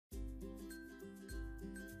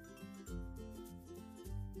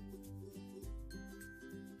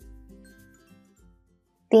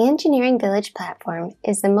The Engineering Village platform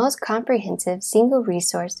is the most comprehensive single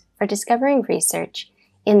resource for discovering research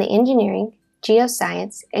in the engineering,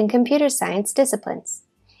 geoscience, and computer science disciplines.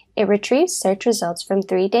 It retrieves search results from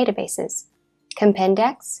 3 databases: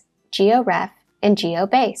 Compendex, GeoRef, and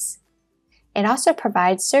GeoBase. It also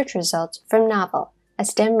provides search results from Novel, a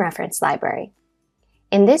STEM reference library.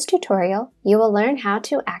 In this tutorial, you will learn how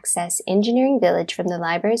to access Engineering Village from the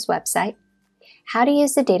library's website, how to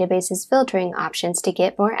use the database's filtering options to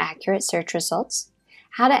get more accurate search results,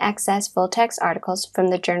 how to access full-text articles from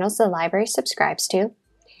the journals the library subscribes to,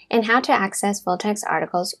 and how to access full-text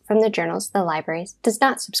articles from the journals the library does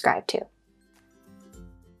not subscribe to.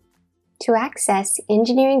 To access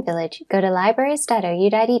Engineering Village, go to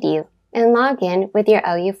libraries.ou.edu and log in with your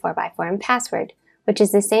OU 4x4 and password, which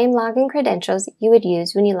is the same login credentials you would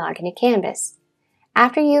use when you log into Canvas.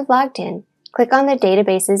 After you've logged in, click on the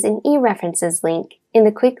Databases and eReferences link in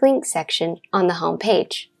the Quick Links section on the home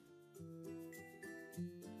page.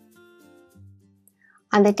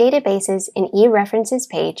 On the Databases and eReferences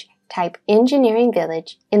page, type Engineering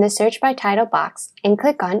Village in the Search by Title box and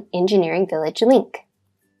click on Engineering Village link.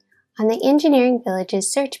 On the Engineering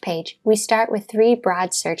Village's search page, we start with 3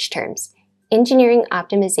 broad search terms: engineering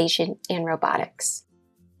optimization and robotics.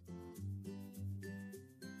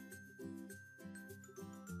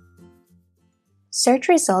 Search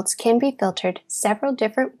results can be filtered several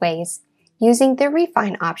different ways using the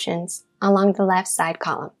Refine options along the left side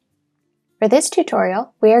column. For this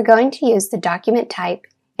tutorial, we are going to use the document type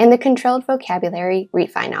and the controlled vocabulary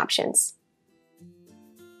Refine options.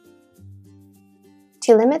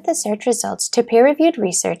 To limit the search results to peer-reviewed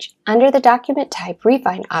research, under the document type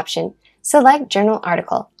Refine option, select Journal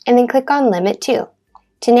Article and then click on Limit To.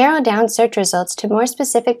 To narrow down search results to more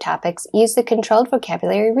specific topics, use the controlled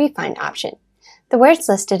vocabulary Refine option. The words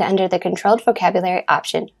listed under the controlled vocabulary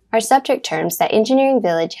option are subject terms that Engineering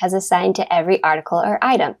Village has assigned to every article or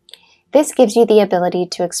item. This gives you the ability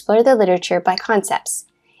to explore the literature by concepts.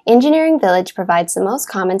 Engineering Village provides the most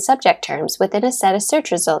common subject terms within a set of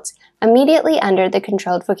search results immediately under the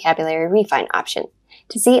controlled vocabulary Refine option.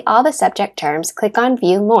 To see all the subject terms, click on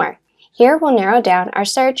View More. Here we'll narrow down our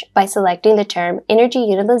search by selecting the term energy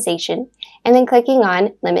utilization and then clicking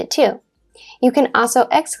on Limit To. You can also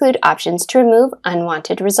exclude options to remove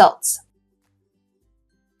unwanted results.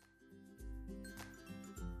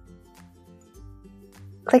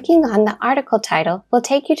 Clicking on the article title will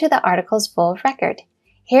take you to the article's full record.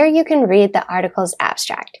 Here you can read the article's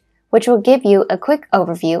abstract, which will give you a quick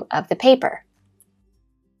overview of the paper.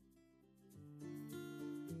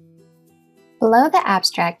 Below the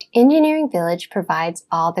abstract, Engineering Village provides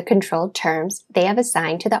all the controlled terms they have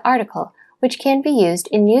assigned to the article, which can be used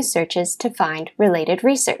in new searches to find related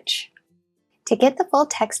research. To get the full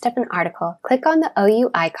text of an article, click on the OU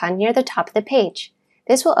icon near the top of the page.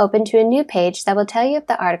 This will open to a new page that will tell you if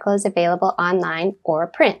the article is available online or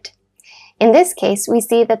print. In this case, we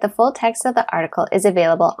see that the full text of the article is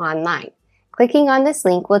available online. Clicking on this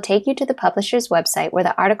link will take you to the publisher's website where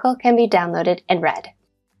the article can be downloaded and read.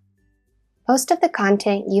 Most of the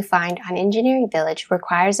content you find on Engineering Village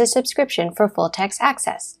requires a subscription for full text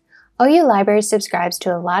access. OU Library subscribes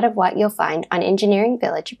to a lot of what you'll find on Engineering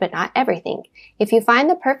Village, but not everything. If you find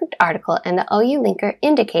the perfect article and the OU linker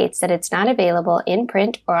indicates that it's not available in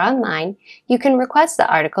print or online, you can request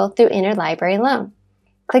the article through interlibrary loan.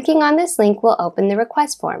 Clicking on this link will open the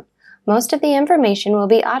request form. Most of the information will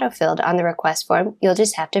be auto-filled on the request form. You'll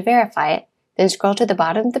just have to verify it, then scroll to the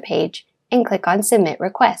bottom of the page and click on Submit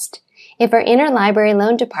Request. If our interlibrary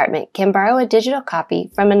loan department can borrow a digital copy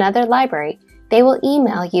from another library, they will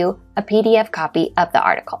email you a PDF copy of the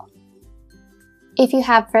article. If you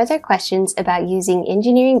have further questions about using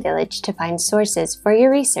Engineering Village to find sources for your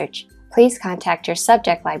research, please contact your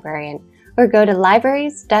subject librarian or go to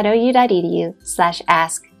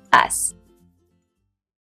libraries.ou.edu/ask us.